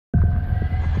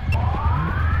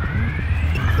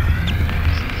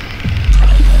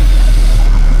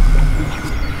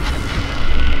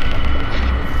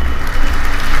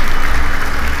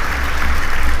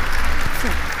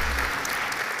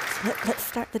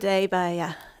the day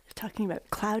by talking about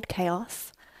cloud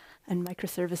chaos and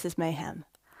microservices mayhem.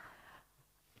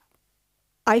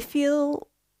 I feel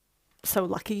so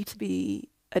lucky to be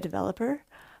a developer,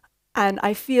 and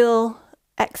I feel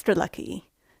extra lucky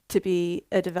to be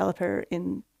a developer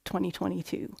in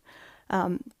 2022.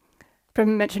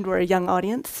 Prem mentioned we're a young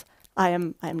audience. I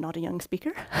am not a young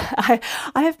speaker. I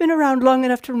have been around long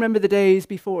enough to remember the days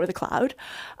before the cloud.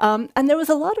 And there was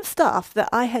a lot of stuff that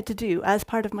I had to do as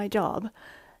part of my job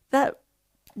that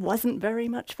wasn't very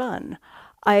much fun.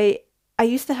 I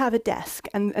used to have a desk,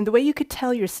 and the way you could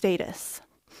tell your status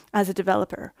as a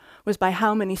developer was by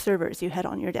how many servers you had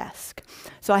on your desk.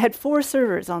 So I had 4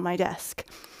 servers on my desk,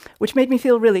 which made me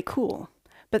feel really cool.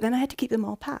 But then I had to keep them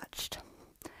all patched.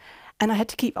 And I had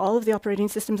to keep all of the operating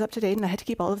systems up to date, and I had to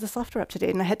keep all of the software up to date,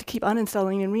 and I had to keep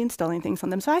uninstalling and reinstalling things on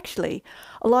them. So actually,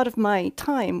 a lot of my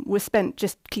time was spent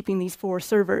just keeping these 4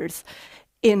 servers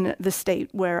in the state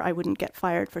where I wouldn't get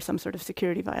fired for some sort of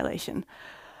security violation.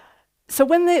 So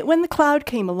when the cloud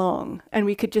came along and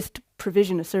we could just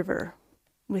provision a server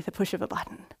with a push of a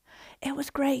button, it was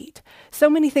great. So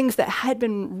many things that had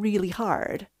been really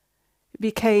hard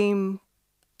became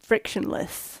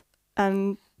frictionless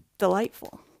and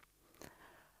delightful.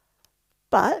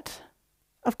 But,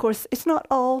 of course, it's not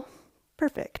all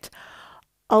perfect.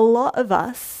 A lot of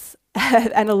us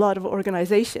and a lot of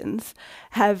organizations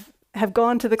have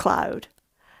gone to the cloud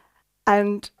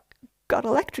and got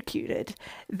electrocuted.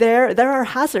 There are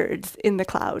hazards in the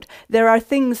cloud. There are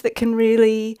things that can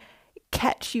really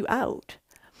catch you out.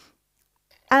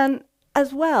 And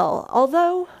as well,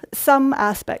 although some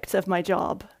aspects of my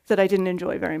job that I didn't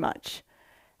enjoy very much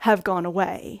have gone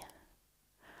away,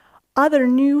 other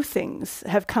new things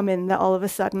have come in that all of a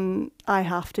sudden I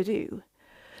have to do.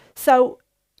 So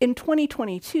in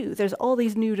 2022, there's all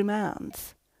these new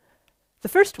demands. The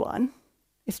first one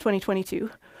is 2022.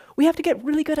 We have to get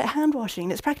really good at hand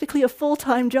washing. It's practically a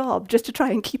full-time job just to try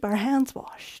and keep our hands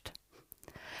washed.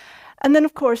 And then,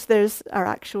 of course, there's our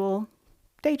actual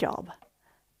day job,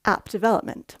 app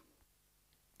development.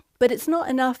 But it's not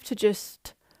enough to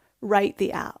just write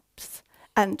the apps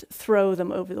and throw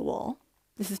them over the wall.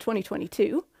 This is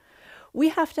 2022. We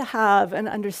have to have an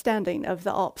understanding of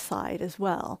the ops side as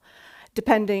well.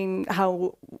 Depending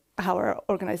how our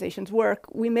organizations work,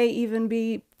 we may even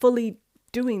be fully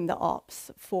doing the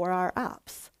ops for our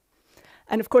apps.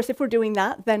 And of course, if we're doing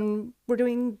that, then we're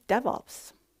doing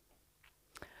DevOps.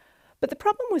 But the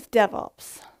problem with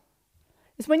DevOps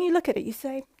is when you look at it, you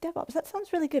say, DevOps, that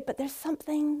sounds really good, but there's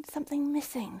something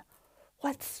missing.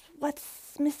 What's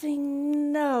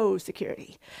missing? No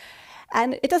security.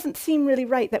 And it doesn't seem really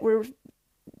right that we're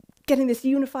getting this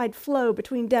unified flow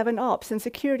between dev and ops, and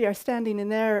security are standing in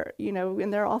their, in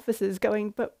their offices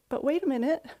going, but wait a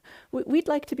minute, we'd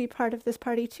like to be part of this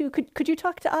party too. Could you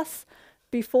talk to us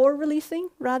before releasing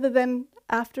rather than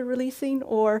after releasing,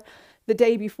 or the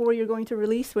day before you're going to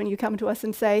release when you come to us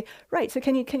and say, right, so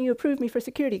can you approve me for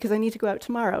security because I need to go out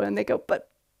tomorrow? And they go, but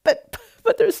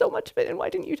there's so much of it, and why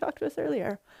didn't you talk to us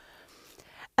earlier?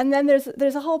 And then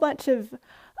there's a whole bunch of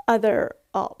other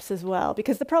ops as well,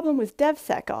 because the problem with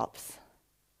DevSecOps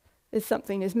is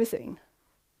something is missing.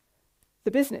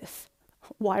 The business.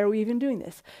 Why are we even doing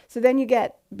this? So then you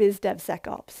get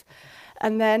BizDevSecOps.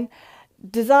 And then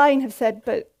design have said,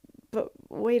 but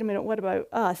wait a minute, what about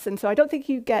us? And so I don't think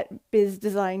you get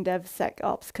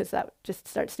BizDesignDevSecOps because that just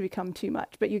starts to become too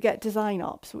much, but you get design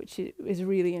ops, which is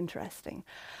really interesting.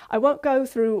 I won't go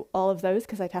through all of those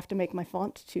because I'd have to make my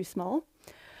font too small.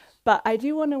 But I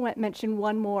do want to mention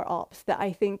one more ops that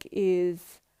I think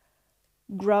is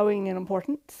growing in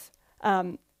importance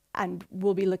and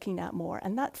we'll be looking at more,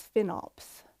 and that's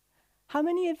FinOps. How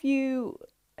many of you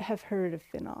have heard of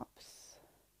FinOps?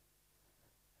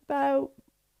 About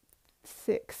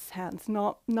 6 hands,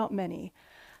 not many.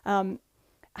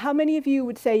 How many of you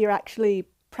would say you're actually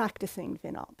practicing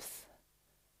FinOps?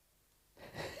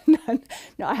 None.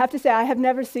 No, I have to say I have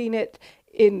never seen it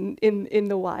in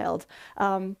the wild.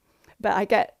 But I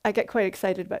get quite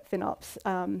excited about FinOps.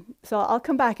 So I'll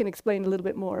come back and explain a little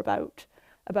bit more about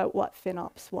what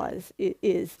FinOps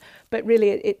is. But really,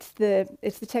 it's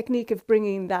the technique of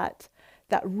bringing that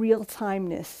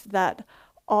real-timeness, that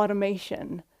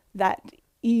automation, that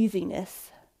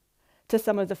easiness to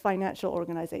some of the financial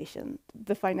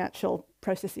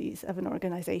processes of an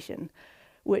organization,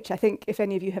 which I think if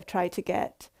any of you have tried to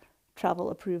get travel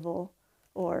approval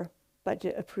or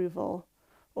budget approval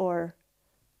or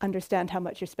understand how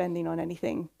much you're spending on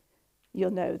anything,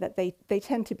 you'll know that they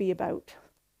tend to be about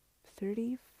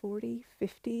 30, 40,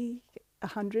 50,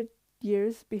 100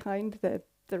 years behind the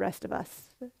rest of us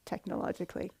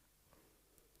technologically.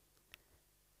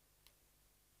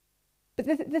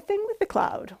 The thing with the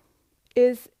cloud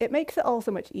is it makes it all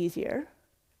so much easier,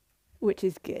 which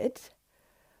is good.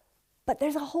 But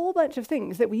there's a whole bunch of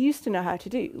things that we used to know how to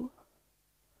do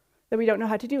that we don't know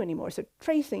how to do anymore. So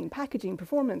tracing, packaging,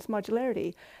 performance,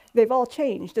 modularity, they've all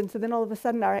changed. And so then all of a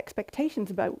sudden our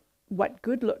expectations about what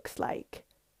good looks like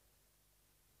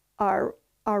are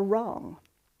wrong.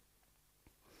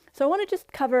 So I want to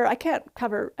just cover, I can't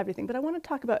cover everything, but I want to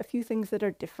talk about a few things that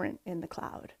are different in the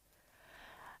cloud.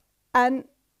 And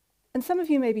some of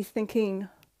you may be thinking,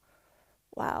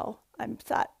 wow, I'm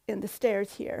sat in the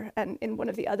stairs here, and in one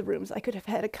of the other rooms I could have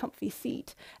had a comfy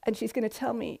seat, and she's going to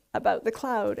tell me about the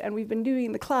cloud, and we've been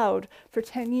doing the cloud for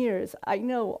 10 years. I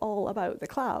know all about the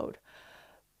cloud.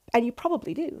 And you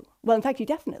probably do. Well, in fact, you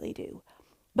definitely do.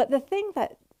 But the thing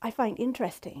that I find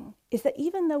interesting is that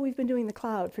even though we've been doing the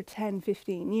cloud for 10,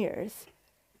 15 years,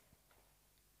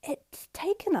 it's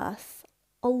taken us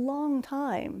a long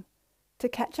time to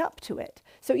catch up to it.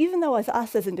 So even though us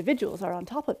as individuals are on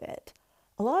top of it,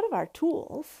 a lot of our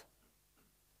tools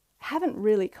haven't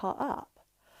really caught up.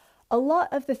 A lot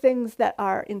of the things that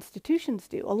our institutions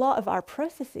do, a lot of our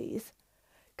processes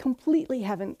completely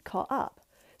haven't caught up.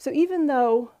 So even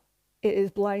though it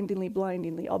is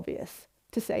blindingly obvious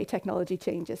to say technology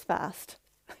changes fast,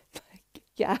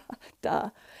 yeah, duh,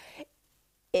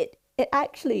 it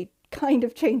actually kind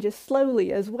of changes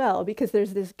slowly as well, because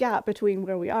there's this gap between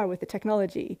where we are with the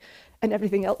technology and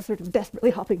everything else sort of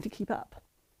desperately hopping to keep up.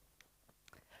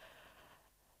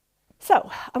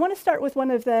 So I want to start with one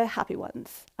of the happy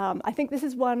ones. I think this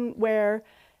is one where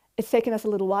it's taken us a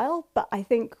little while, but I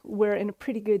think we're in a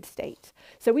pretty good state.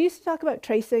 So we used to talk about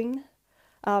tracing.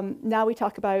 Now we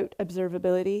talk about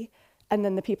observability. And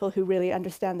then the people who really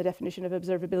understand the definition of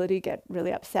observability get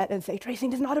really upset and say,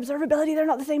 tracing is not observability, they're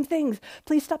not the same things.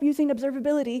 Please stop using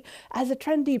observability as a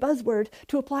trendy buzzword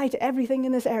to apply to everything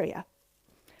in this area.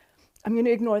 I'm going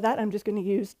to ignore that. I'm just going to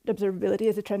use observability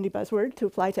as a trendy buzzword to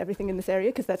apply to everything in this area,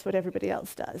 because that's what everybody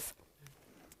else does.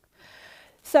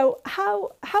 So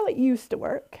how it used to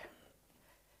work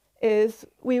is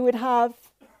we would have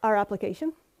our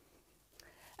application,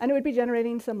 and it would be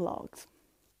generating some logs.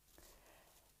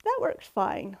 That worked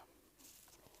fine.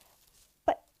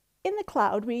 But in the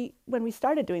cloud, when we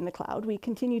started doing the cloud, we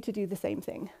continued to do the same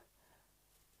thing.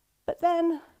 But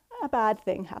then a bad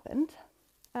thing happened,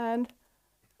 and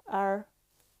our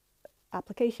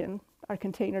application, our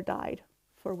container, died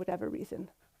for whatever reason.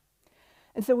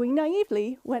 And so we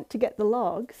naively went to get the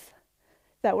logs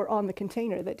that were on the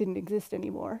container that didn't exist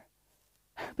anymore.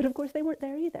 But of course they weren't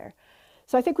there either.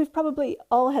 So I think we've probably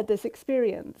all had this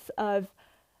experience of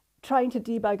trying to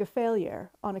debug a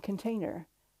failure on a container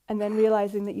and then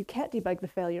realizing that you can't debug the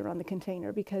failure on the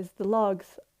container because the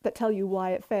logs that tell you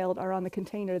why it failed are on the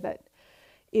container that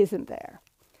isn't there.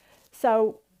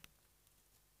 So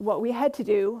what we had to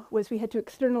do was we had to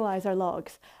externalize our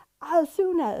logs. As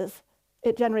soon as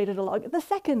it generated a log, the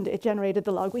second it generated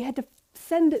the log, we had to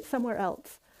send it somewhere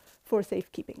else for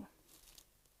safekeeping.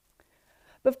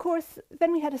 But of course,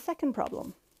 then we had a second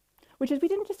problem, which is we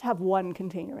didn't just have one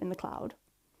container in the cloud.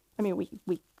 I mean,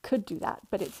 we could do that,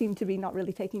 but it seemed to be not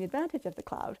really taking advantage of the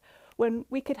cloud, when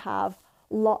we could have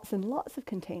lots and lots of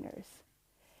containers,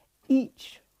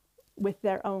 each with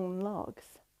their own logs.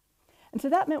 And so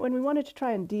that meant when we wanted to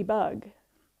try and debug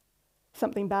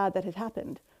something bad that had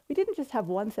happened, we didn't just have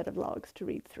one set of logs to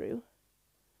read through.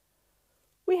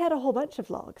 We had a whole bunch of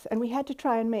logs, and we had to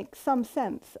try and make some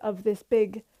sense of this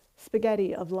big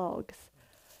spaghetti of logs.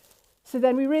 So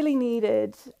then we really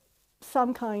needed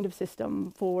some kind of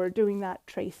system for doing that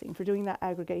tracing, for doing that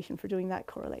aggregation, for doing that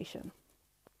correlation.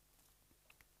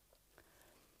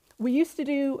 We used to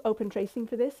do open tracing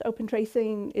for this. Open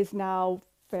tracing is now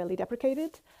fairly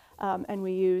deprecated, and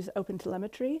we use open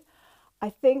telemetry. I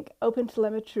think open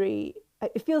telemetry,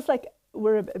 it feels like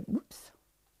we're a bit, oops.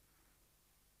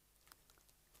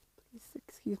 Please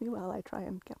excuse me while I try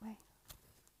and get my,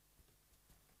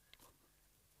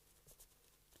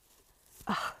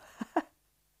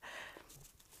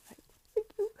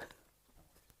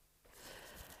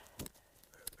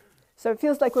 So it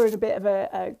feels like we're in a bit of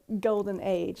a golden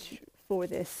age for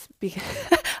this, because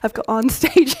I've got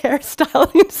on-stage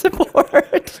hairstyling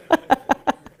support.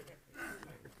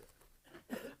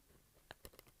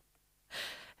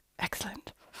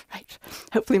 Excellent. Right.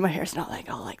 Hopefully my hair's not like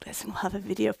all like this, and we'll have a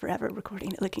video forever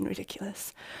recording it looking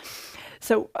ridiculous.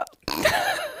 So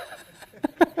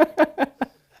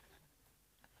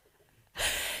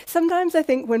sometimes I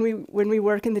think when we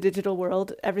work in the digital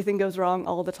world, everything goes wrong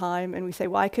all the time, and we say,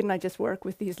 why couldn't I just work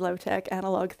with these low-tech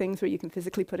analog things where you can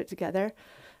physically put it together?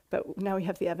 But now we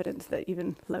have the evidence that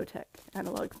even low-tech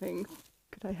analog things,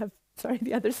 could I have, sorry,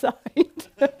 the other side,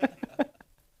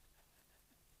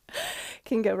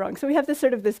 can go wrong? So we have this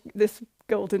sort of this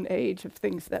golden age of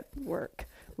things that work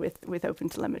with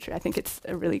OpenTelemetry. I think it's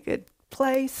a really good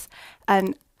place,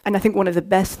 and I think one of the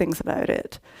best things about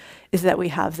it is that we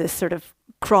have this sort of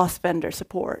cross-vendor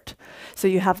support. So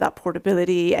you have that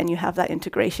portability and you have that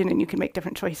integration, and you can make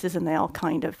different choices and they all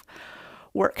kind of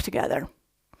work together.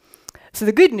 So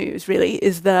the good news really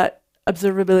is that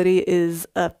observability is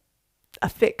a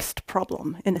fixed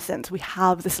problem in a sense. We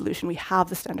have the solution, we have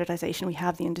the standardization, we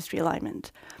have the industry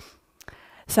alignment.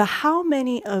 So how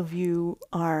many of you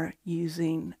are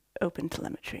using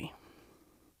OpenTelemetry?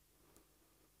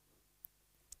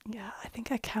 Yeah, I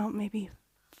think I count maybe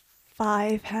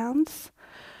 5 hands.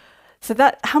 So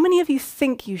how many of you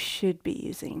think you should be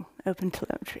using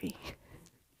OpenTelemetry?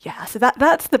 Yeah, so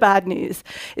that's the bad news,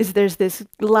 is there's this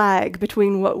lag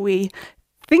between what we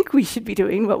think we should be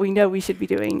doing, what we know we should be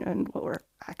doing, and what we're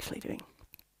actually doing.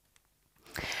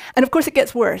 And of course it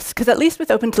gets worse, because at least with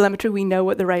OpenTelemetry we know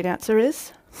what the right answer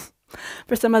is.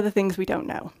 For some other things we don't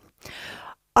know.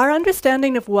 Our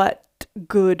understanding of what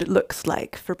good looks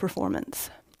like for performance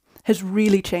has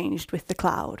really changed with the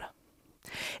cloud.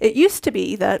 It used to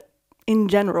be that, in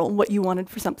general, what you wanted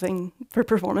for something for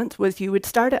performance was you would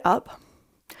start it up,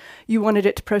 you wanted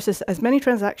it to process as many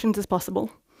transactions as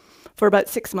possible for about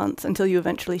 6 months until you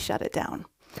eventually shut it down.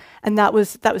 And that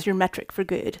was your metric for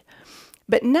good.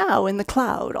 But now in the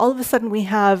cloud, all of a sudden we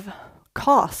have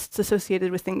costs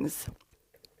associated with things.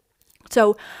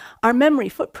 So our memory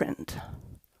footprint,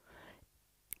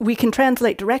 we can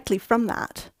translate directly from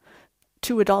that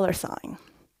to a $sign.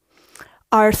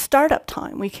 Our startup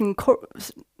time, we can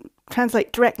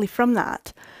translate directly from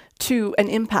that to an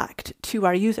impact to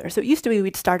our user. So it used to be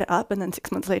we'd start it up and then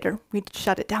 6 months later we'd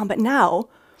shut it down. But now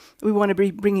we want to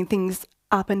be bringing things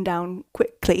up and down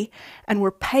quickly, and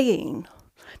we're paying,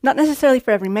 not necessarily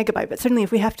for every megabyte, but certainly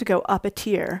if we have to go up a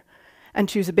tier and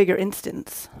choose a bigger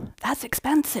instance, that's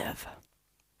expensive.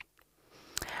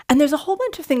 And there's a whole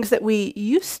bunch of things that we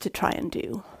used to try and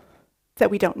do that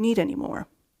we don't need anymore.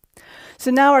 So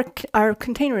now our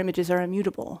container images are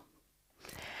immutable.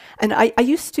 And I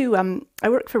used to, I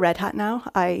work for Red Hat now.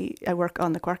 I work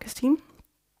on the Quarkus team.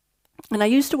 And I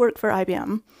used to work for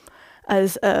IBM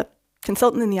as a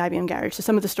consultant in the IBM garage. So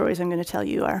some of the stories I'm going to tell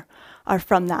you are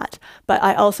from that. But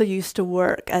I also used to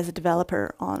work as a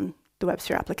developer on the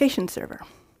WebSphere application server.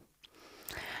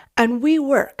 And we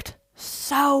worked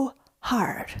so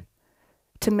hard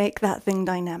to make that thing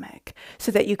dynamic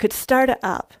so that you could start it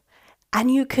up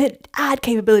and you could add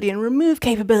capability and remove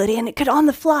capability, and it could on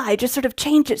the fly just sort of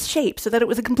change its shape so that it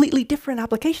was a completely different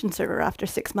application server after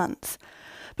 6 months.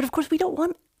 But of course we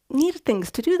don't need things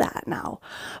to do that now.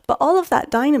 But all of that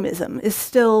dynamism is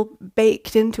still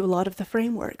baked into a lot of the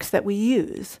frameworks that we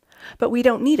use. But we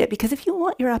don't need it, because if you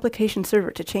want your application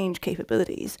server to change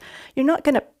capabilities, you're not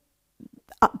going to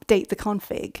update the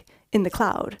config in the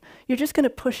cloud. You're just going to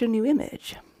push a new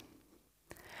image.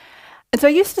 And so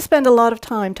I used to spend a lot of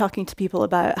time talking to people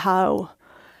about how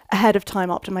ahead of time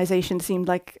optimization seemed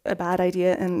like a bad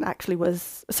idea and actually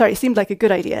was, seemed like a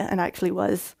good idea and actually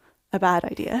was a bad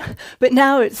idea. But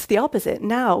now it's the opposite.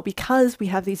 Now, because we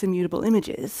have these immutable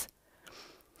images,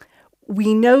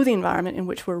 we know the environment in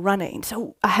which we're running.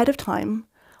 So ahead of time,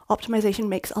 optimization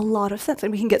makes a lot of sense,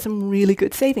 and we can get some really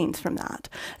good savings from that.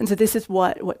 And so this is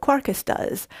what Quarkus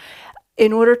does.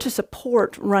 In order to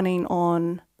support running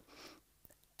on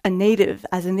a native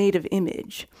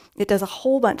image, it does a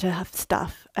whole bunch of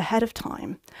stuff ahead of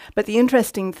time. But the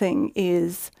interesting thing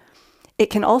is it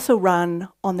can also run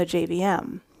on the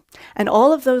JVM. And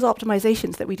all of those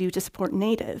optimizations that we do to support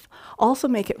native also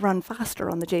make it run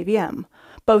faster on the JVM,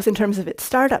 both in terms of its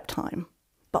startup time,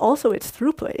 but also its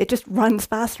throughput. It just runs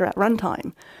faster at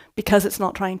runtime because it's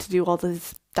not trying to do all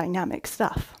this dynamic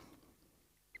stuff.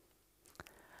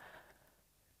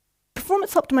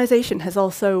 Performance optimization has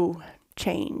also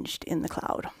changed in the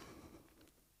cloud.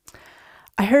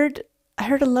 I heard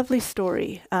a lovely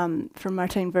story from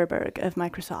Martin Verberg of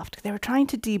Microsoft. They were trying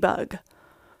to debug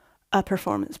a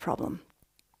performance problem.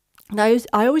 And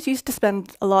I always used to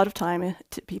spend a lot of time,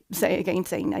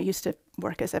 saying I used to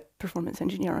work as a performance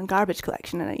engineer on garbage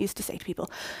collection, and I used to say to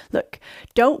people, look,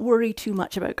 don't worry too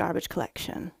much about garbage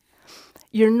collection.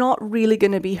 You're not really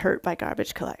going to be hurt by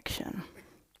garbage collection.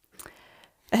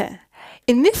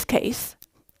 In this case,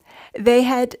 they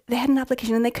had an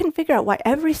application and they couldn't figure out why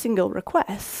every single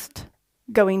request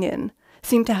going in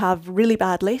seemed to have really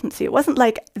bad latency. It wasn't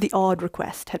like the odd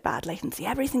request had bad latency.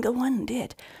 Every single one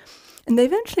did. And they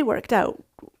eventually worked out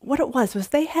what it was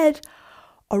they had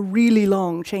a really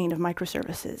long chain of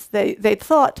microservices. They'd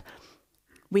thought,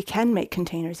 we can make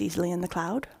containers easily in the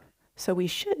cloud, So we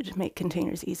should make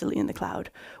containers easily in the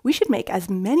cloud. We should make as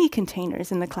many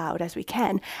containers in the cloud as we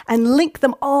can and link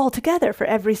them all together for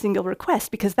every single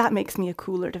request, because that makes me a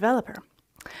cooler developer.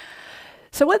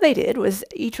 So what they did was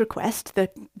each request, the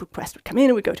request would come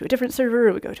in, it would go to a different server,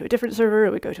 it would go to a different server,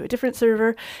 it would go to a different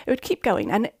server, it would keep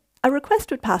going. And a request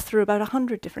would pass through about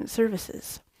 100 different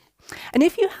services. And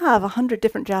if you have 100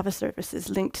 different Java services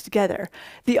linked together,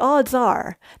 the odds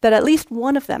are that at least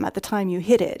one of them at the time you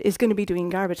hit it is going to be doing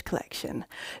garbage collection.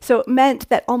 So it meant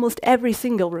that almost every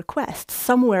single request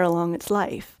somewhere along its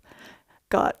life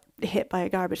got hit by a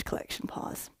garbage collection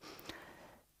pause.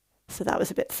 So that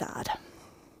was a bit sad.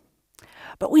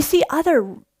 But we see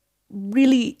other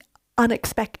really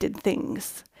unexpected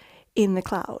things in the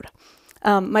cloud.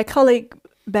 My colleague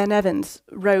Ben Evans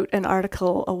wrote an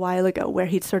article a while ago where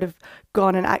he'd sort of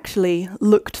gone and actually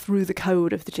looked through the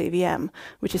code of the JVM,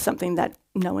 which is something that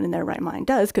no one in their right mind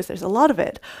does because there's a lot of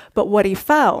it. But what he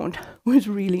found was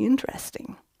really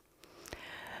interesting.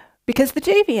 Because the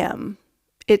JVM,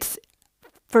 it's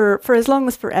for as long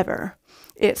as forever,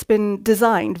 it's been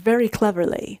designed very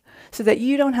cleverly so that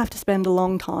you don't have to spend a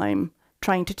long time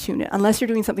trying to tune it unless you're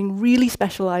doing something really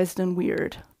specialized and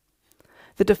weird.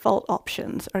 The default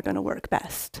options are going to work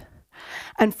best.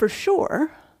 And for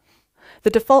sure, the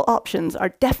default options are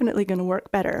definitely going to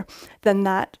work better than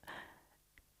that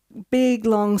big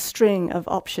long string of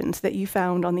options that you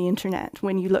found on the internet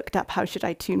when you looked up how should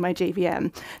I tune my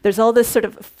JVM. There's all this sort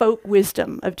of folk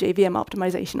wisdom of JVM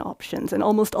optimization options, and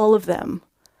almost all of them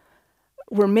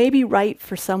were maybe right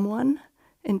for someone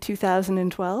in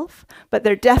 2012, but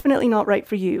they're definitely not right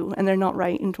for you, and they're not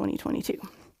right in 2022.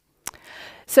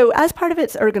 So as part of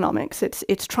its ergonomics,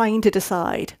 it's trying to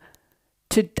decide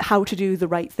how to do the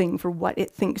right thing for what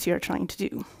it thinks you're trying to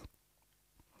do.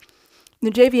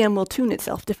 The JVM will tune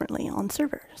itself differently on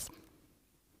servers.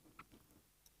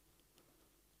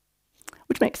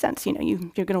 Which makes sense, you know,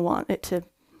 you're going to want it to,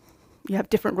 you have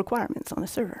different requirements on a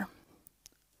server.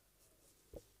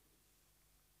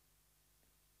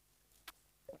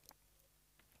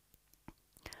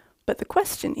 But the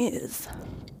question is,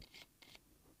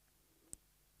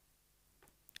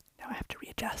 now I have to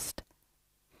readjust.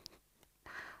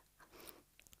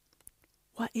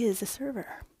 What is a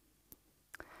server?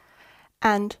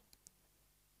 And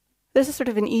there's a sort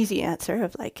of an easy answer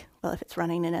of like, well, if it's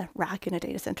running in a rack in a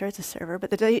data center, it's a server, but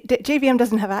the JVM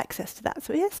doesn't have access to that,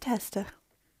 so it has to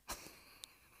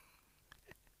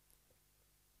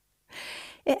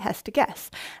it has to guess.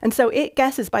 And so it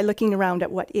guesses by looking around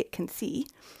at what it can see,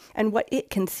 and what it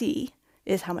can see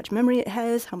is how much memory it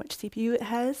has, how much CPU it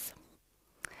has.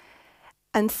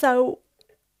 And so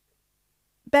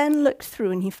Ben looked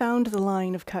through and he found the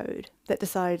line of code that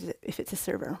decides if it's a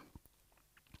server.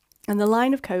 And the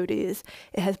line of code is,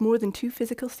 it has more than 2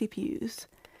 physical CPUs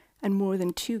and more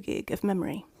than 2 gig of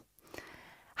memory.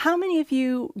 How many of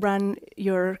you run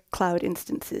your cloud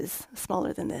instances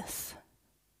smaller than this?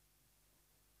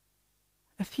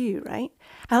 A few, right?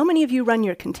 How many of you run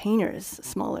your containers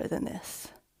smaller than this?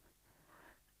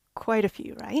 Quite a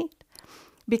few, right?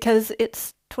 Because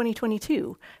it's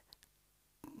 2022.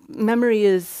 Memory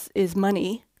is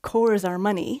money, cores are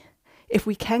money. If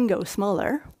we can go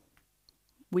smaller,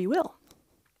 we will.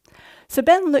 So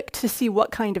Ben looked to see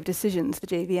what kind of decisions the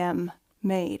JVM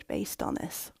made based on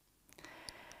this.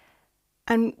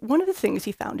 And one of the things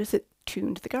he found is it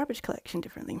tuned the garbage collection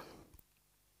differently.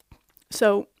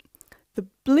 So the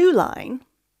blue line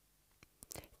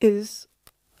is,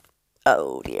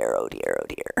 oh dear, oh dear, oh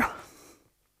dear.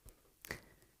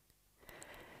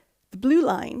 The blue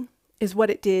line is what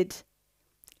it did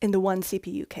in the 1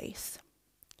 CPU case.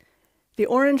 The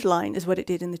orange line is what it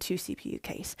did in the 2 CPU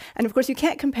case. And of course, you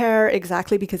can't compare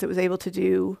exactly because it was able to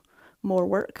do more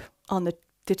work on the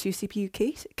 2 CPU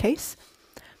case.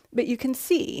 But you can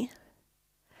see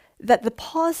that the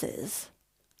pauses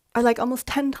are like almost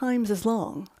 10 times as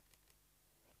long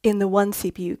in the 1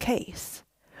 CPU case,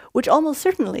 which almost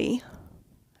certainly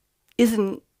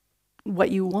isn't what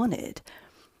you wanted.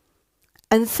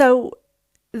 And so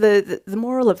the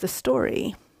moral of the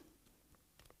story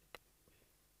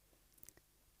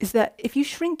is that if you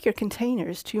shrink your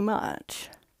containers too much,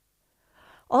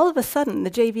 all of a sudden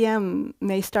the JVM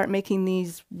may start making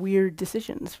these weird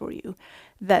decisions for you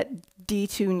that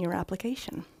detune your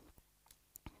application.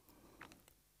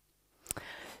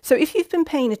 So if you've been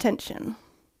paying attention,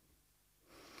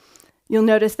 you'll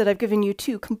notice that I've given you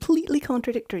 2 completely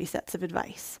contradictory sets of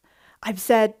advice. I've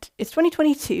said it's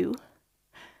 2022,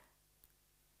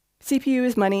 CPU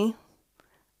is money,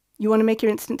 you want to make your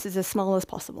instances as small as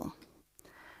possible.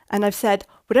 And I've said,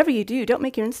 whatever you do, don't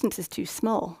make your instances too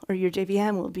small, or your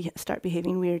JVM will start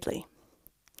behaving weirdly.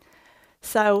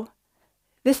 So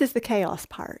This is the chaos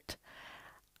part.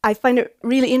 I find it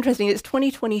really interesting. It's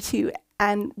 2022,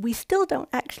 and we still don't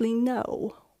actually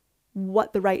know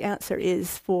what the right answer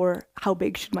is for how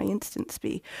big should my instance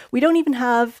be. We don't even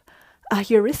have a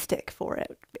heuristic for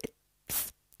it.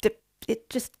 It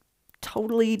just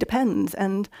totally depends.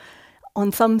 And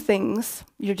on some things,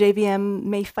 your JVM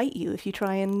may fight you if you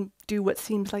try and do what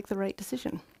seems like the right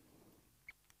decision.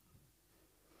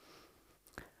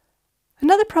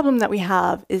 Another problem that we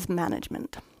have is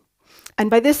management. And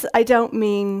by this, I don't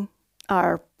mean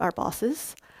our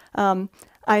bosses.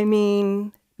 I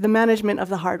mean the management of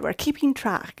the hardware, keeping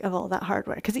track of all that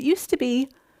hardware. Because it used to be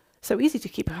so easy to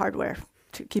keep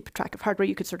track of hardware.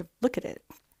 You could sort of look at it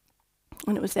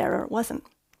when it was there or it wasn't.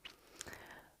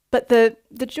 But the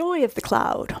joy of the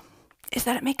cloud is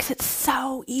that it makes it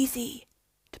so easy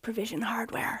to provision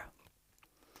hardware.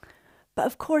 But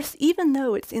of course, even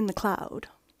though it's in the cloud,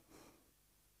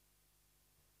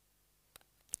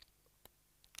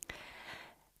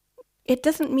 it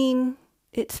doesn't mean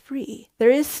it's free. There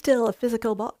is still a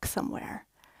physical box somewhere.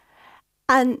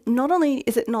 And not only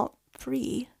is it not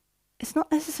free, it's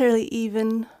not necessarily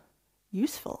even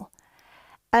useful.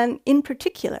 And in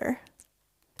particular,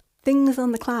 things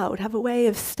on the cloud have a way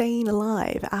of staying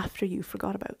alive after you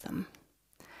forgot about them.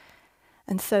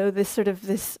 And so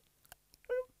this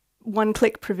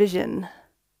one-click provision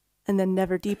and then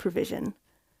never deprovision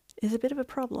is a bit of a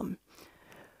problem.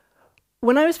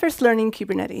 When I was first learning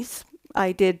Kubernetes,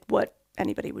 I did what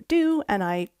anybody would do, and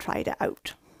I tried it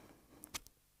out.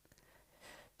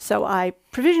 So I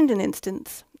provisioned an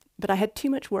instance, but I had too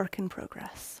much work in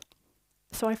progress.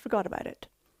 So I forgot about it.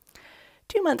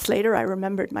 2 months later, I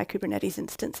remembered my Kubernetes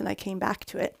instance, and I came back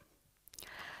to it.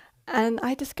 And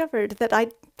I discovered that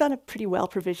I'd done a pretty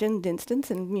well-provisioned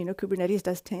instance, and Kubernetes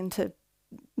does tend to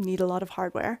need a lot of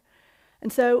hardware.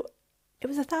 And so it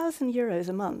was €1,000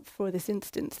 a month for this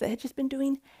instance that had just been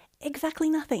doing exactly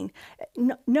nothing.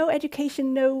 No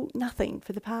education, no nothing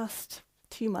for the past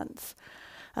 2 months.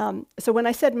 So when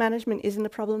I said management isn't a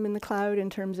problem in the cloud in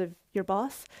terms of your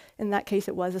boss, in that case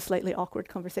it was a slightly awkward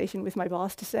conversation with my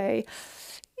boss to say,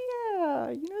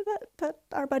 yeah, that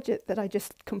our budget that I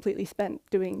just completely spent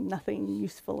doing nothing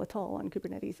useful at all on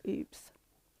Kubernetes, oops.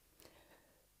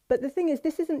 But the thing is,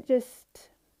 this isn't just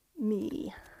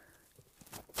me.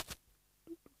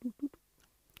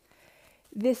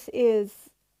 This is,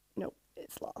 no,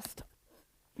 it's lost.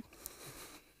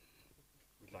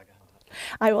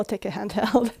 I will take a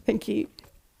handheld, thank you.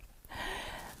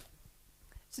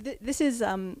 So this is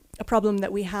a problem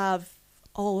that we have,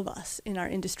 all of us in our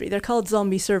industry. They're called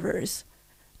zombie servers,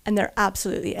 and they're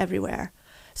absolutely everywhere.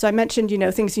 So I mentioned,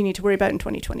 things you need to worry about in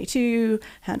 2022,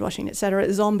 hand washing,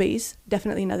 etc. Zombies,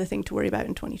 definitely another thing to worry about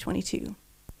in 2022.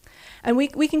 And we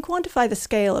can quantify the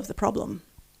scale of the problem.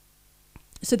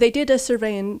 So they did a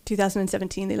survey in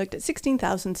 2017. They looked at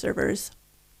 16,000 servers.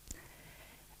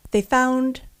 They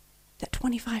found that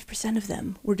 25% of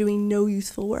them were doing no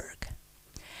useful work.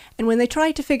 And when they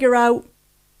tried to figure out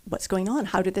what's going on,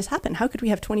 how did this happen? How could we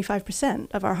have 25%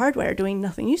 of our hardware doing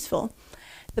nothing useful?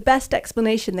 The best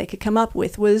explanation they could come up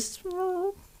with was,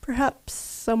 well, perhaps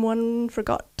someone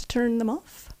forgot to turn them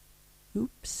off.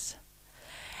 Oops.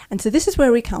 And so this is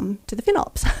where we come to the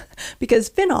FinOps, because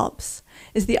FinOps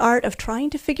is the art of trying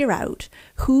to figure out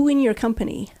who in your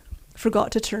company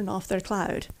forgot to turn off their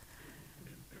cloud.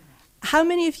 How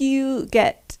many of you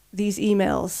get these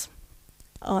emails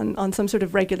on some sort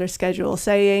of regular schedule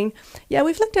saying, yeah,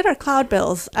 we've looked at our cloud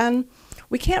bills and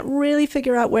we can't really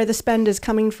figure out where the spend is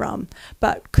coming from,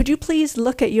 but could you please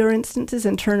look at your instances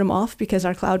and turn them off because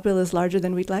our cloud bill is larger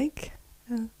than we'd like?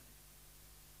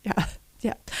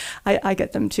 Yeah, I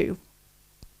get them too.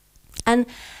 And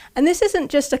this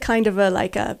isn't just a kind of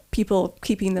a people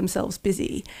keeping themselves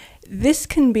busy. This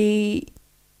can be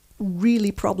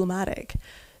really problematic.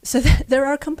 So there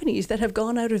are companies that have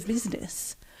gone out of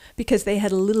business because they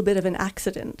had a little bit of an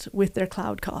accident with their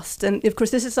cloud costs. And of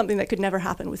course, this is something that could never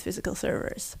happen with physical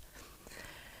servers.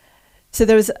 So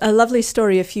there was a lovely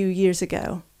story a few years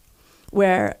ago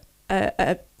where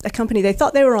a company, they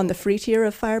thought they were on the free tier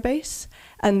of Firebase,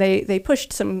 and they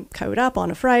pushed some code up on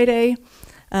a Friday,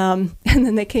 and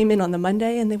then they came in on the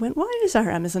Monday and they went, why is our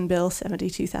Amazon bill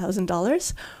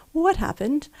 $72,000? What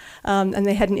happened? And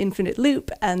they had an infinite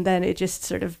loop, and then it just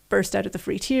sort of burst out of the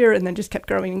free tier and then just kept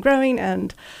growing and growing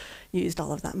and used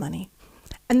all of that money.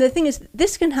 And the thing is,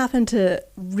 this can happen to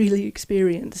really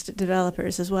experienced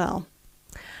developers as well.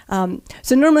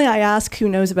 So normally I ask who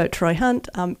knows about Troy Hunt.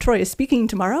 Troy is speaking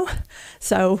tomorrow,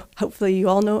 so hopefully you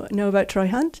all know about Troy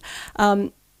Hunt.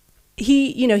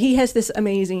 He has this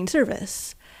amazing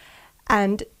service,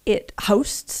 and it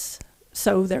hosts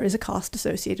So there is a cost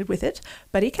associated with it,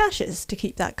 but he caches to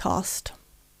keep that cost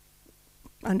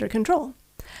under control.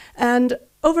 And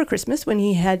over Christmas, when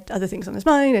he had other things on his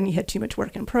mind and he had too much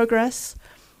work in progress,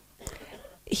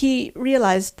 he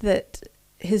realized that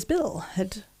his bill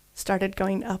had started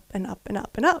going up and up and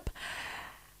up and up.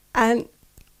 And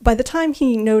by the time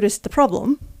he noticed the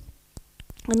problem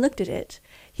and looked at it,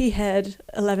 he had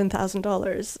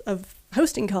 $11,000 of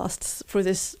hosting costs for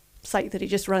this site that he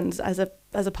just runs as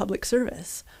a public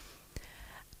service.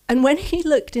 And when he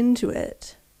looked into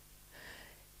it,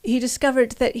 he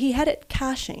discovered that he had it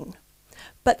caching,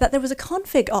 but that there was a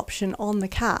config option on the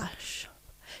cache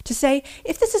to say,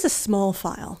 if this is a small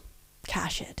file,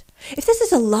 cache it. If this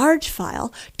is a large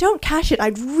file, don't cache it.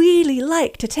 I'd really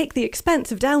like to take the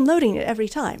expense of downloading it every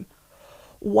time.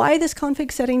 Why this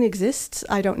config setting exists,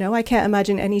 I don't know. I can't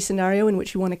imagine any scenario in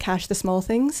which you want to cache the small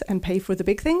things and pay for the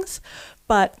big things,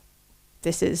 but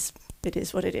it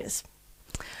is what it is.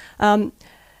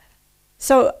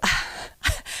 So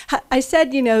I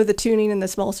said, the tuning and the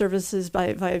small services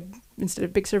by instead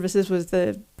of big services was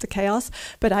the chaos,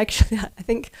 but actually I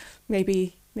think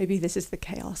maybe this is the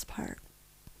chaos part.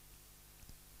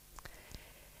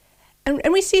 And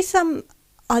we see some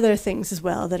other things as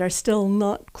well that are still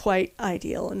not quite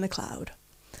ideal in the cloud.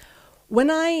 When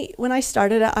I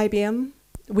started at IBM,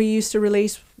 we used to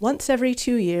release once every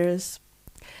 2 years,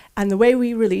 and the way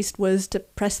we released was to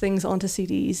press things onto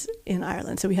CDs in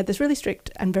Ireland. So we had this really strict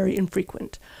and very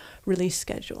infrequent release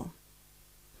schedule.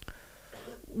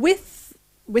 With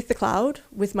the cloud,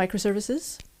 with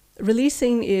microservices,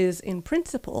 releasing is in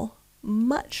principle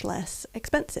much less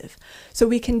expensive. So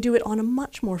we can do it on a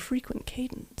much more frequent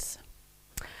cadence.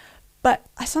 But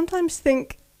I sometimes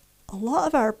think a lot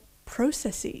of our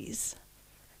processes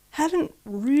haven't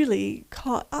really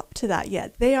caught up to that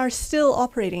yet. They are still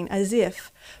operating as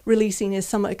if releasing is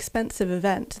some expensive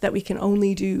event that we can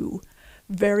only do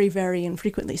very, very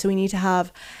infrequently. So we need to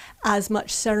have as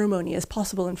much ceremony as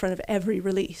possible in front of every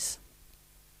release.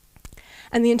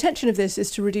 And the intention of this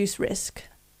is to reduce risk.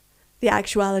 The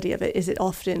actuality of it is it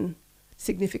often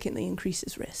significantly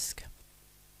increases risk.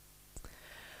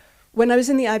 When I was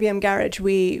in the IBM garage,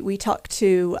 we talked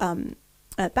to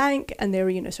a bank, and they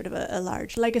were, sort of a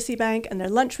large legacy bank, and their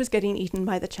lunch was getting eaten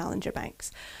by the challenger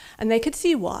banks. And they could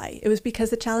see why. It was because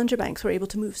the challenger banks were able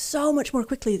to move so much more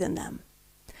quickly than them.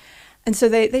 And so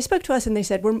they spoke to us and they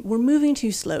said, we're moving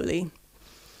too slowly.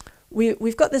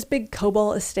 We've got this big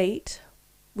COBOL estate.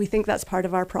 We think that's part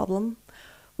of our problem.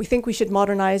 We think we should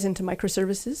modernize into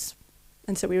microservices.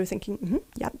 And so we were thinking,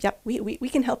 we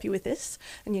can help you with this.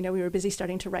 And, we were busy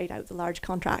starting to write out the large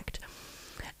contract.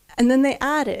 And then they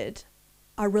added,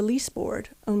 our release board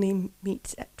only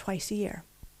meets twice a year.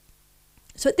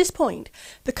 So at this point,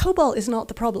 the COBOL is not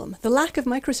the problem. The lack of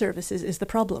microservices is the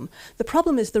problem. The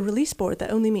problem is the release board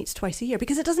that only meets twice a year,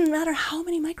 because it doesn't matter how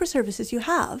many microservices you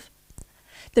have,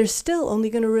 they're still only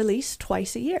going to release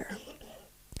twice a year.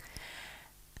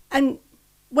 And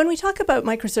when we talk about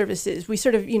microservices, we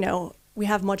sort of, we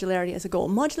have modularity as a goal.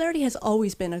 Modularity has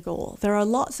always been a goal. There are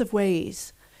lots of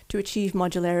ways to achieve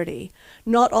modularity.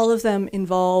 Not all of them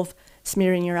involve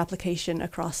smearing your application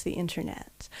across the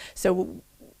internet. So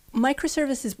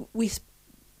microservices,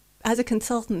 as a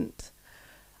consultant,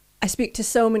 I speak to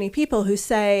so many people who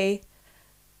say,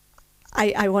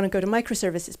 I want to go to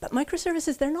microservices, but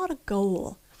microservices, they're not a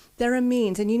goal. They're a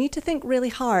means, and you need to think really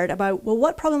hard about, well,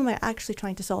 what problem am I actually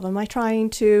trying to solve? Am I trying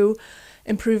to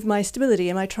improve my stability?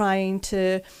 Am I trying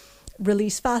to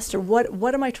release faster?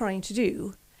 What am I trying to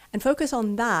do? And focus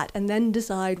on that, and then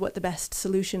decide what the best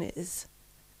solution is.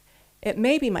 It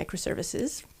may be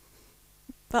microservices,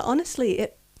 but honestly,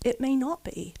 it may not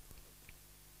be.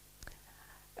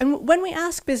 And when we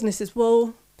ask businesses,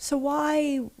 well, so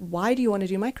why do you want to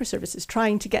do microservices?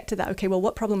 Trying to get to that, okay, well,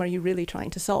 what problem are you really trying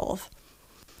to solve?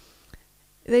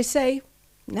 They say,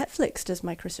 Netflix does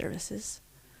microservices.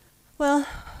 Well,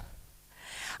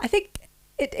 I think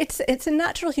it's a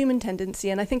natural human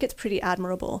tendency, and I think it's pretty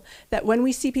admirable that when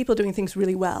we see people doing things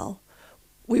really well,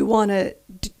 we want to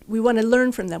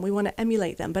learn from them, we want to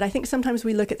emulate them. But I think sometimes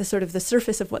we look at the sort of the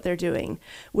surface of what they're doing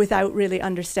without really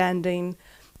understanding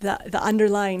the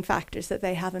underlying factors that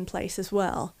they have in place as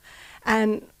well.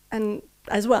 And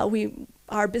as well,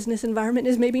 our business environment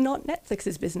is maybe not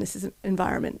Netflix's business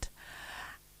environment.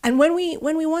 And when we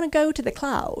want to go to the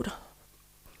cloud,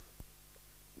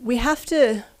 we have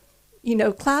to,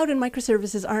 cloud and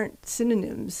microservices aren't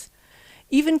synonyms.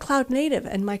 Even cloud native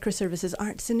and microservices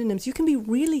aren't synonyms. You can be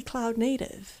really cloud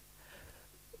native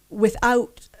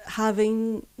without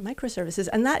having microservices,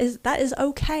 and that is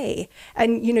okay.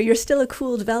 And you're still a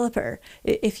cool developer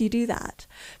if you do that,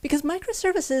 because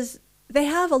microservices, they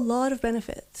have a lot of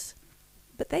benefits,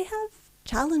 but they have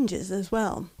challenges as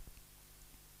well.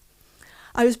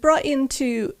 I was brought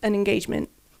into an engagement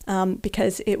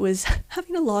because it was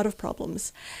having a lot of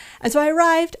problems. And so I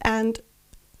arrived, and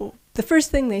the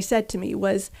first thing they said to me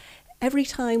was, every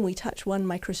time we touch one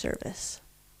microservice,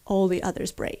 all the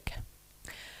others break.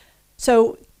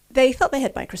 So they thought they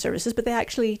had microservices, but they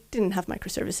actually didn't have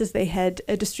microservices. They had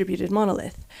a distributed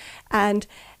monolith. And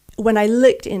when I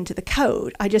looked into the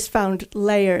code, I just found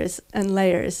layers and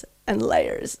layers and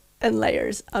layers and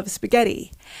layers of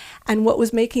spaghetti. And what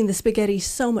was making the spaghetti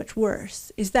so much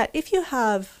worse is that if you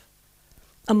have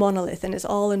a monolith and it's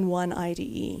all in one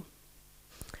IDE,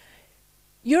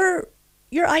 your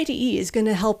IDE is going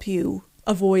to help you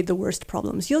avoid the worst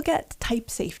problems. You'll get type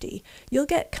safety. You'll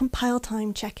get compile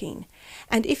time checking.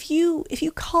 And if you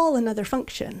call another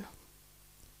function,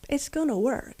 it's going to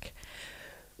work.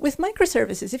 With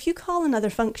microservices, if you call another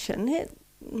function, it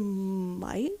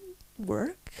might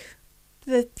work.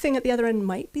 The thing at the other end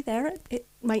might be there. It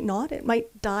might not. It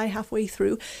might die halfway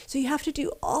through. So you have to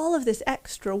do all of this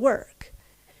extra work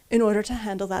in order to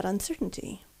handle that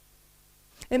uncertainty.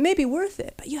 It may be worth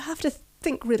it, but you have to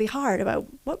think really hard about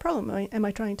what problem am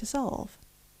I trying to solve.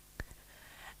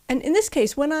 And in this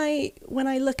case, when I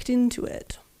looked into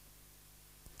it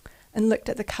and looked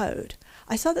at the code,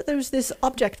 I saw that there was this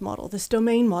object model, this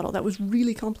domain model that was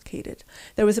really complicated.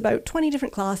 There was about 20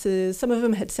 different classes. Some of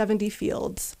them had 70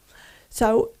 fields.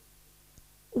 So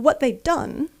what they'd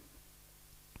done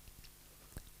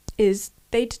is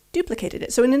they'd duplicated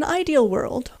it. So in an ideal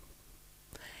world,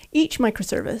 each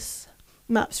microservice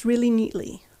maps really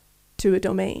neatly to a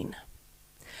domain.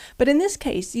 But in this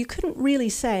case, you couldn't really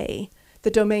say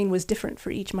the domain was different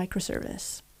for each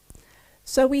microservice.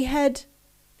 So we had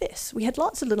this. We had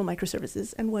lots of little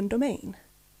microservices and one domain.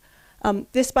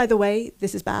 This, by the way,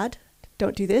 this is bad.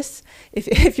 Don't do this.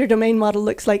 If your domain model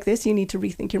looks like this, you need to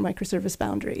rethink your microservice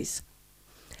boundaries.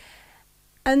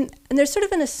 And there's sort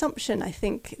of an assumption, I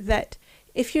think, that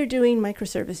if you're doing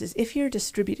microservices, if you're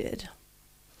distributed,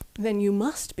 then you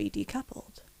must be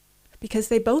decoupled, because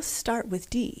they both start with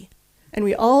D. And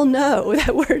we all know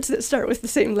that words that start with the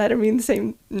same letter mean the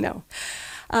same, no.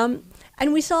 And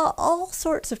we saw all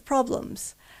sorts of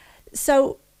problems.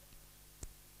 So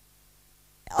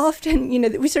often,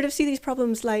 we sort of see these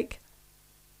problems like,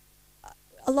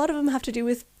 a lot of them have to do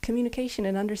with communication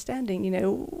and understanding,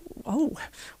 oh,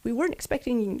 we weren't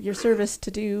expecting your service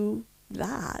to do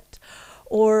that.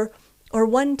 Or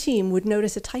one team would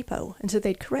notice a typo, and so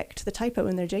they'd correct the typo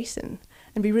in their JSON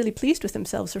and be really pleased with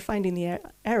themselves for finding the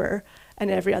error,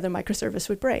 and every other microservice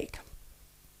would break.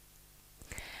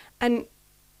 And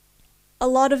a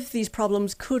lot of these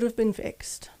problems could have been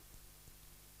fixed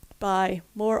by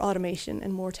more automation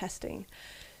and more testing.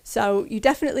 So you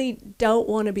definitely don't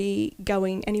want to be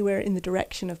going anywhere in the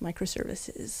direction of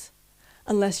microservices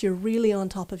unless you're really on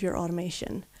top of your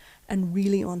automation and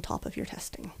really on top of your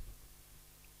testing.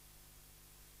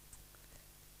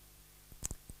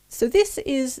 So this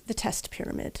is the test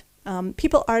pyramid.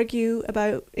 People argue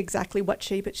about exactly what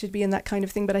shape it should be and that kind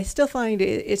of thing, but I still find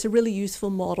it's a really useful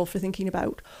model for thinking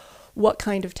about what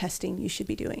kind of testing you should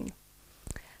be doing.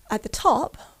 At the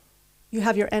top, you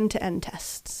have your end-to-end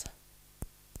tests.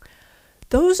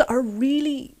 Those are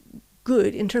really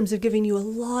good in terms of giving you a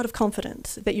lot of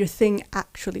confidence that your thing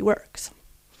actually works.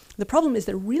 The problem is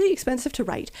they're really expensive to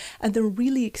write and they're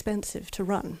really expensive to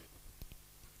run.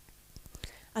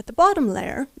 At the bottom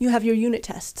layer, you have your unit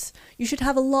tests. You should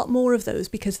have a lot more of those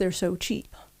because they're so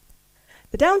cheap.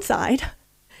 The downside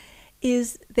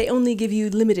is they only give you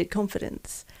limited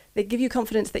confidence. They give you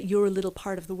confidence that your little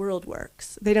part of the world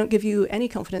works. They don't give you any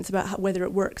confidence about whether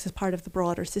it works as part of the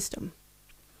broader system.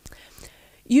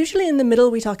 Usually in the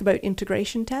middle, we talk about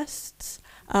integration tests,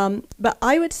 but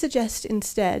I would suggest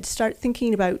instead start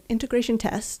thinking about integration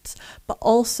tests, but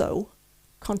also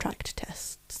contract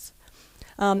tests.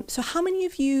 So how many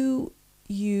of you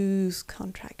use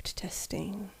contract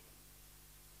testing?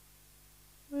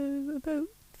 About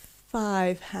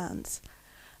 5 hands.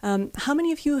 How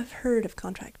many of you have heard of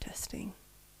contract testing?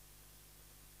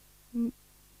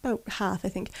 About half, I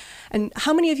think. And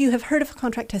how many of you have heard of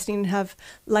contract testing and have,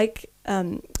 like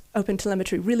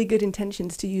OpenTelemetry, really good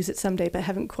intentions to use it someday but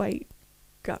haven't quite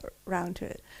got around to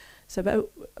it? So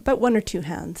about 1 or 2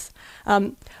 hands.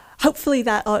 Hopefully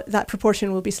that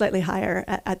proportion will be slightly higher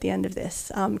at the end of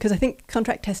this, because I think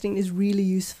contract testing is really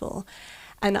useful.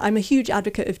 And I'm a huge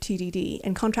advocate of TDD,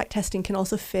 and contract testing can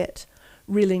also fit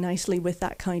really nicely with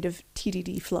that kind of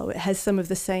TDD flow. It has some of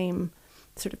the same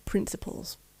sort of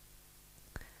principles.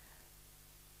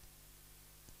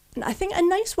 And I think a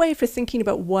nice way for thinking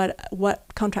about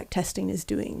what contract testing is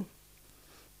doing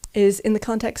is in the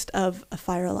context of a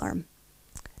fire alarm.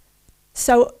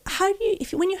 So how do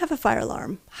you, when you have a fire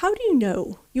alarm, how do you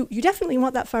know? You definitely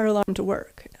want that fire alarm to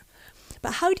work,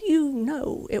 but how do you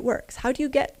know it works? How do you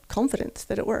get confidence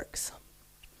that it works?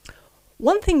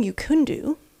 One thing you can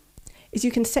do is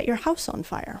you can set your house on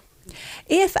fire.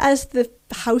 If, as the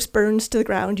house burns to the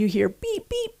ground, you hear beep,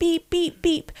 beep, beep, beep,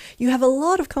 beep, you have a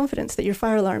lot of confidence that your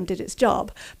fire alarm did its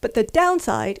job. But the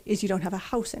downside is you don't have a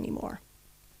house anymore.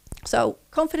 So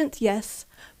confidence, yes,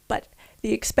 but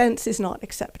the expense is not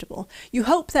acceptable. You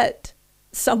hope that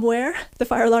somewhere the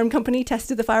fire alarm company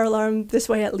tested the fire alarm this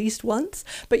way at least once,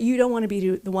 but you don't want to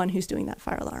be the one who's doing that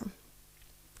fire alarm.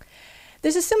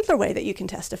 There's a simpler way that you can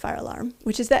test a fire alarm,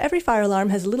 which is that every fire alarm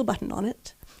has a little button on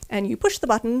it, and you push the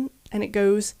button and it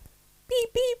goes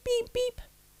beep, beep, beep, beep.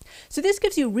 So this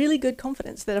gives you really good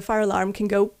confidence that a fire alarm can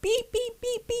go beep, beep,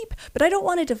 beep, beep, but I don't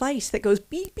want a device that goes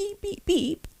beep, beep, beep,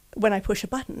 beep when I push a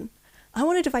button. I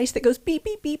want a device that goes beep,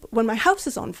 beep, beep when my house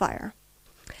is on fire.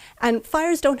 And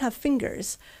fires don't have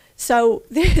fingers, so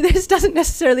this doesn't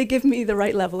necessarily give me the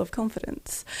right level of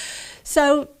confidence.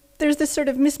 So there's this sort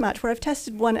of mismatch where I've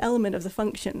tested one element of the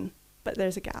function, but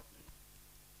there's a gap.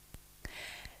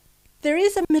 There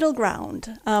is a middle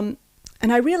ground, and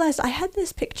I realized I had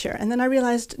this picture, and then I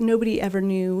realized nobody ever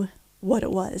knew what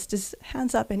it was. Just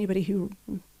hands up, anybody who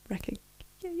recognize?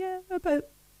 Yeah, about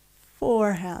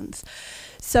 4 hands.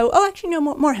 So, oh, actually, no,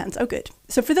 more hands. Oh, good.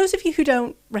 So for those of you who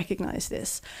don't recognize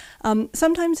this,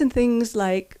 sometimes in things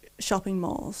like shopping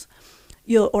malls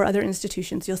or other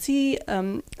institutions, you'll see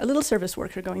a little service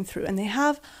worker going through, and they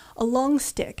have a long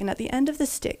stick, and at the end of the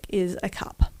stick is a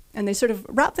cup. And they sort of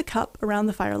wrap the cup around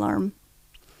the fire alarm,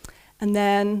 and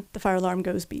then the fire alarm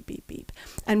goes beep, beep, beep.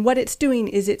 And what it's doing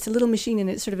is it's a little machine, and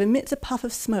it sort of emits a puff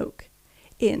of smoke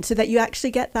in, so that you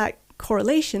actually get that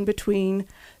correlation between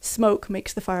smoke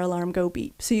makes the fire alarm go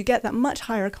beep. So you get that much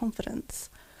higher confidence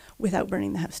without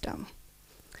burning the house down.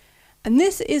 And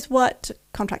this is what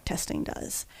contract testing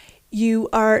does. You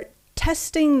are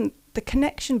testing the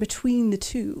connection between the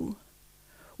two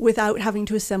without having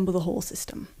to assemble the whole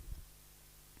system.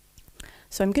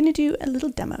 So I'm going to do a little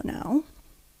demo now.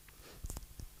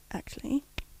 Actually,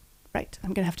 right,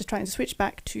 I'm going to have to try and switch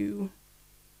back to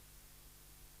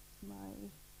my...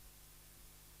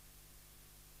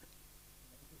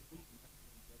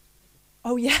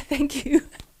 Oh yeah, thank you.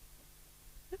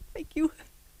 Thank you.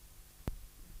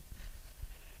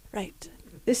 Right,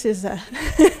 this is a...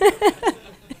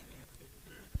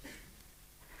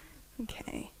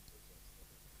 Okay.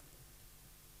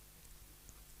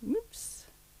 Oops.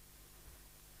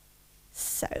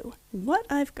 So, what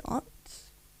I've got,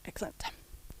 excellent,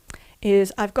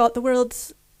 is I've got the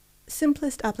world's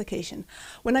simplest application.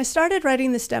 When I started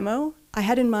writing this demo, I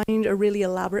had in mind a really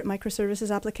elaborate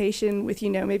microservices application with,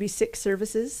 maybe 6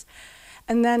 services.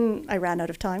 And then I ran out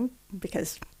of time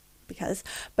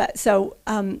but so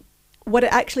what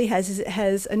it actually has is it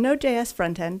has a Node.js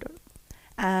front end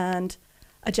and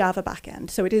a Java backend.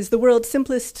 So it is the world's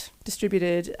simplest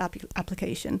distributed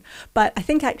application. But I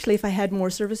think actually if I had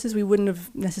more services, we wouldn't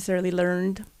have necessarily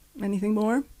learned anything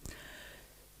more.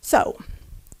 So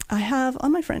I have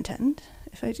on my front end,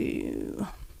 if I do,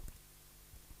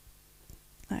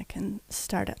 I can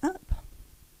start it up.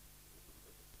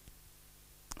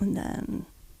 And then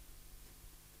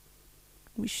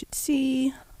we should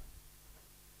see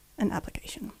an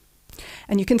application.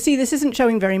 And you can see this isn't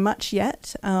showing very much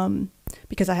yet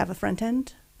because I have a front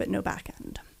end, but no back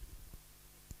end.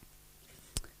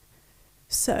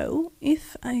 So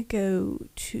if I go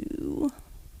to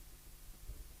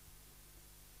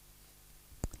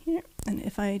here, and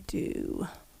if I do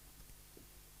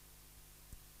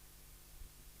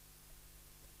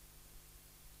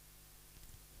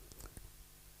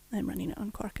I'm running it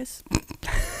on Quarkus.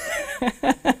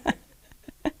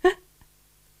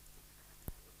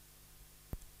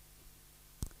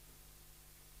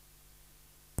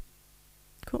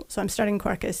 Cool, so I'm starting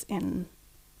Quarkus in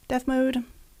dev mode, and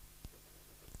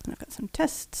I've got some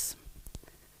tests,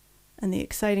 and the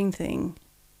exciting thing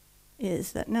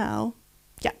is that now,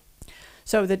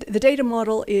 so the data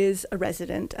model is a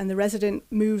resident, and the resident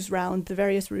moves around the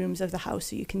various rooms of the house,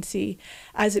 so you can see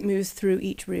as it moves through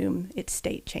each room, its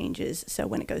state changes. So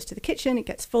when it goes to the kitchen, it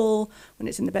gets full. When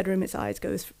it's in the bedroom, its eyes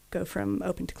go from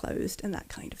open to closed, and that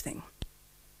kind of thing.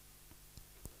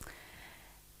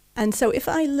 And so if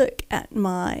I look at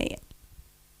my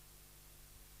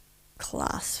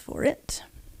class for it,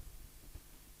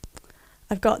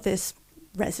 I've got this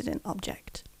resident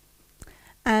object.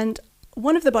 And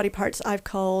one of the body parts I've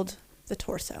called the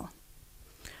torso.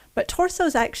 But torso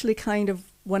is actually kind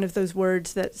of one of those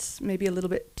words that's maybe a little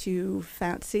bit too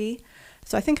fancy.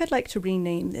 So I think I'd like to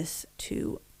rename this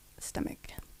to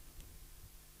stomach.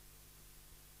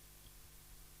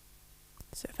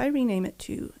 So if I rename it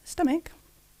to stomach,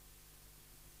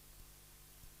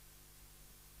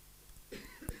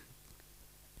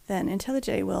 then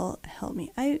IntelliJ will help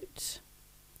me out.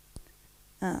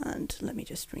 And let me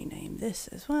just rename this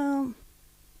as well.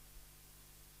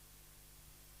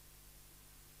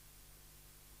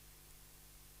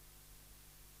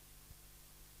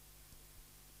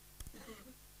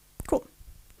 Cool.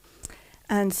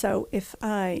 And so if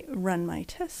I run my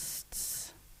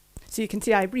tests, so you can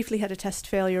see I briefly had a test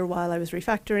failure while I was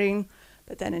refactoring,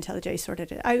 but then IntelliJ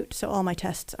sorted it out, so all my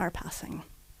tests are passing.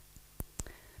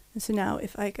 And so now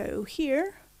if I go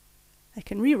here, I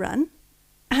can rerun,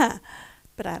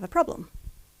 but I have a problem.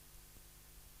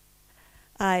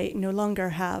 I no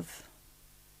longer have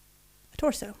a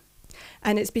torso.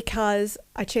 And it's because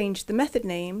I changed the method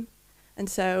name, and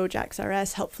so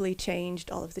JAX-RS helpfully changed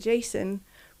all of the JSON,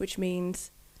 which means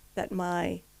that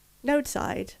my node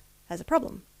side has a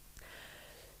problem.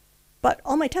 But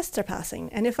all my tests are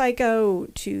passing, and if I go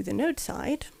to the node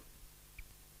side,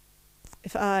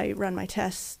 if I run my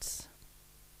tests,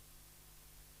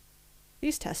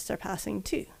 these tests are passing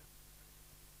too.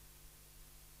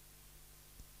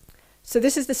 So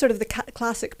this is the sort of the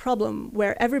classic problem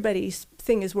where everybody's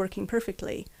thing is working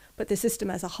perfectly, but the system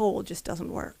as a whole just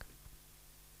doesn't work.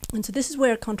 And so this is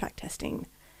where contract testing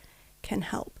can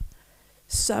help.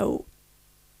 So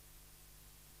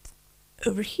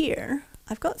over here,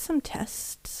 I've got some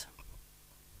tests.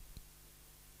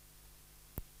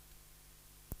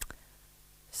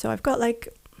 So I've got like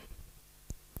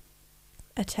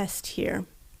a test here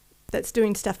that's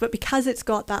doing stuff, but because it's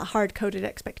got that hard-coded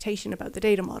expectation about the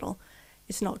data model,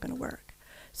 it's not going to work.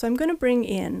 So I'm going to bring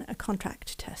in a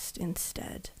contract test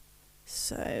instead.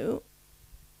 So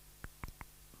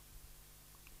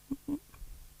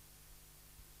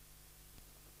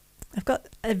I've got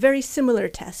a very similar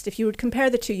test. If you would compare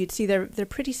the two, you'd see they're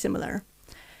pretty similar.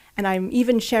 And I'm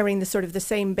even sharing the sort of the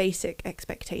same basic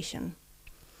expectation.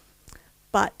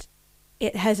 But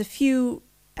it has a few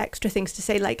extra things to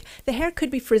say, like the hair could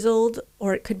be frizzled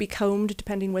or it could be combed,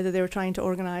 depending whether they were trying to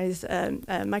organize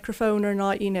a microphone or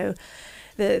not. You know,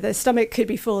 the stomach could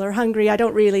be full or hungry. I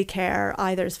don't really care.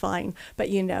 Either's fine. But,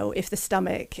 you know, if the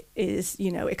stomach is,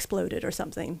 you know, exploded or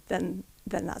something, then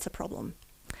that's a problem.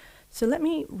 So let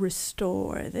me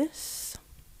restore this.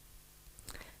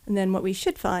 And then what we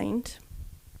should find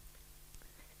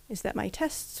is that my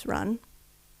tests run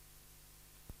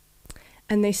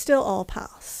and they still all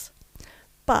pass.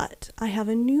 But I have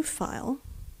a new file,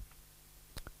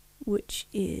 which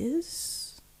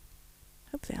is,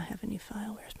 hopefully I have a new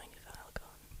file. Where's my new file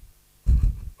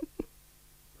gone?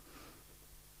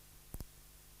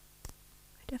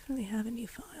 I definitely have a new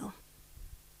file.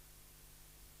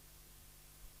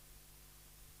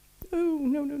 Oh,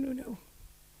 no, no, no, no.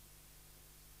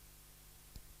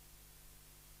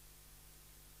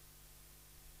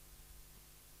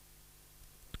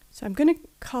 So I'm going to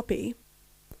copy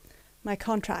my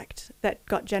contract that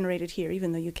got generated here,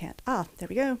 even though you can't. Ah, there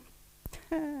we go.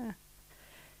 There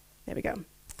we go.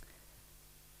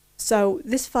 So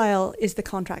this file is the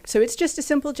contract. So it's just a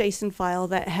simple JSON file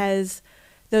that has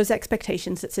those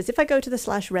expectations that says if I go to the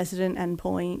 /resident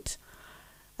endpoint,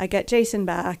 I get JSON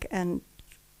back, and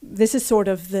this is sort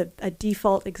of a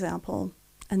default example.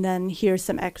 And then here's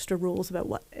some extra rules about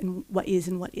what is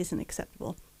and what isn't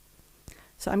acceptable.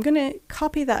 So I'm going to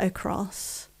copy that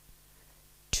across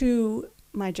to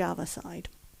my Java side.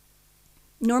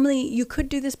 Normally you could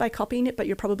do this by copying it, but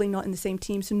you're probably not in the same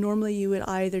team. So normally you would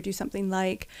either do something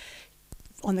like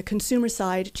on the consumer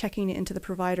side, checking it into the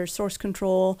provider source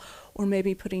control, or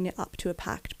maybe putting it up to a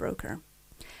packed broker.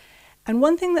 And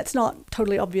one thing that's not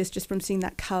totally obvious just from seeing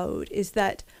that code is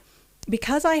that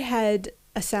because I had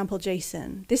a sample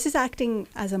JSON, this is acting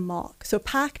as a mock. So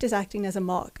packed is acting as a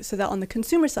mock, so that on the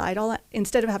consumer side,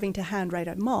 instead of having to hand write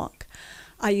a mock,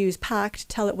 I use packed,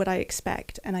 tell it what I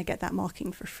expect, and I get that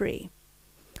mocking for free.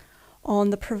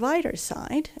 On the provider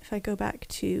side, if I go back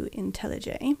to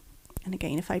IntelliJ, and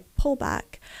again, if I pull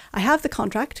back, I have the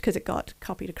contract because it got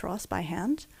copied across by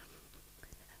hand.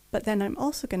 But then I'm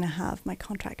also going to have my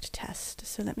contract test.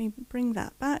 So let me bring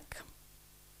that back.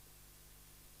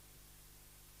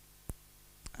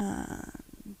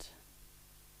 And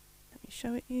let me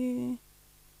show it you.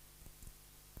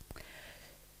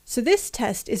 So this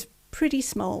test is pretty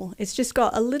small. It's just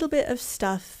got a little bit of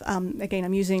stuff. Again,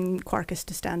 I'm using Quarkus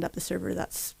to stand up the server.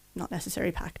 That's not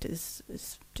necessary. Packed is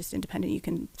just independent. You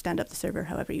can stand up the server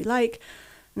however you like.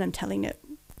 And I'm telling it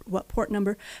what port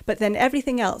number. But then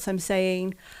everything else I'm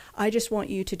saying, I just want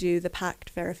you to do the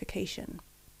packed verification.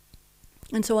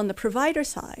 And so on the provider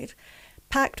side,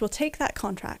 Pact will take that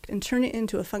contract and turn it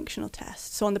into a functional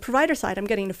test. So on the provider side, I'm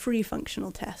getting a free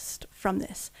functional test from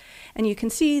this. And you can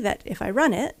see that if I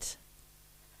run it,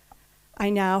 I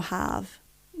now have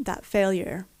that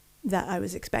failure that I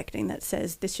was expecting that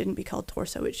says this shouldn't be called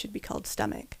torso, it should be called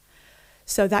stomach.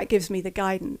 So that gives me the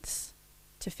guidance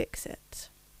to fix it.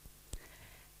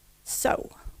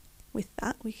 So with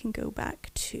that, we can go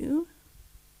back to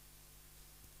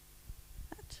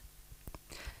that.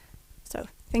 So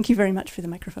thank you very much for the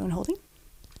microphone holding.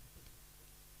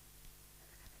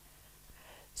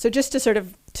 So just to sort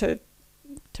of to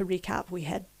recap, we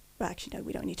had, well, actually no,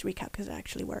 we don't need to recap because it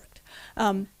actually worked.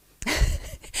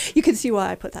 You can see why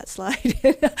I put that slide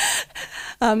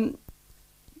in.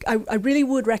 I really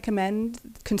would recommend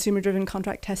consumer-driven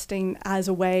contract testing as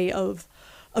a way of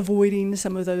avoiding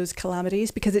some of those calamities,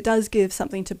 because it does give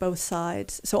something to both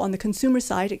sides. So on the consumer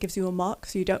side, it gives you a mock,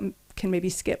 so you can maybe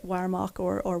skip wire mock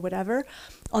or whatever.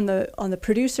 On the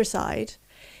producer side,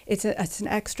 it's an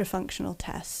extra functional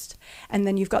test. And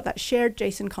then you've got that shared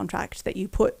JSON contract that you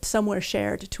put somewhere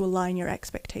shared to align your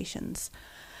expectations.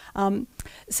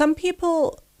 Some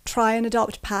people try and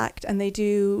adopt Pact, and they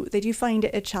do find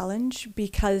it a challenge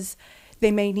because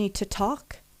they may need to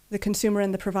talk. The consumer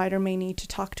and the provider may need to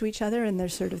talk to each other, and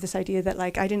there's sort of this idea that,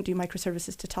 like, I didn't do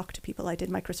microservices to talk to people. I did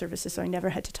microservices so I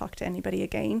never had to talk to anybody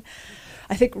again.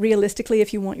 I think realistically,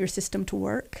 if you want your system to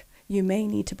work, you may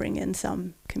need to bring in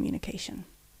some communication.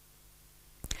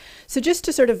 So just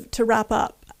to sort of to wrap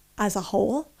up as a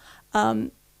whole,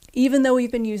 even though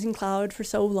we've been using cloud for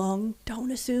so long,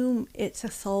 don't assume it's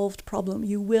a solved problem.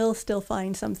 You will still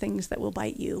find some things that will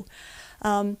bite you.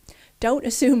 Don't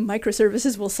assume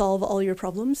microservices will solve all your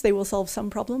problems. They will solve some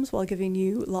problems while giving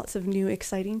you lots of new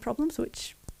exciting problems,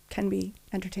 which can be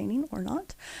entertaining or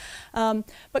not.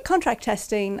 But contract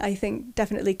testing, I think,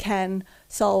 definitely can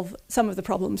solve some of the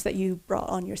problems that you brought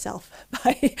on yourself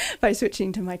by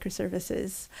switching to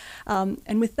microservices.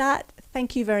 And with that,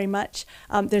 thank you very much.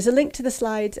 There's a link to the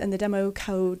slides and the demo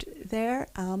code there.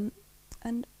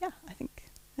 And yeah, I think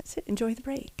that's it. Enjoy the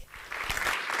break.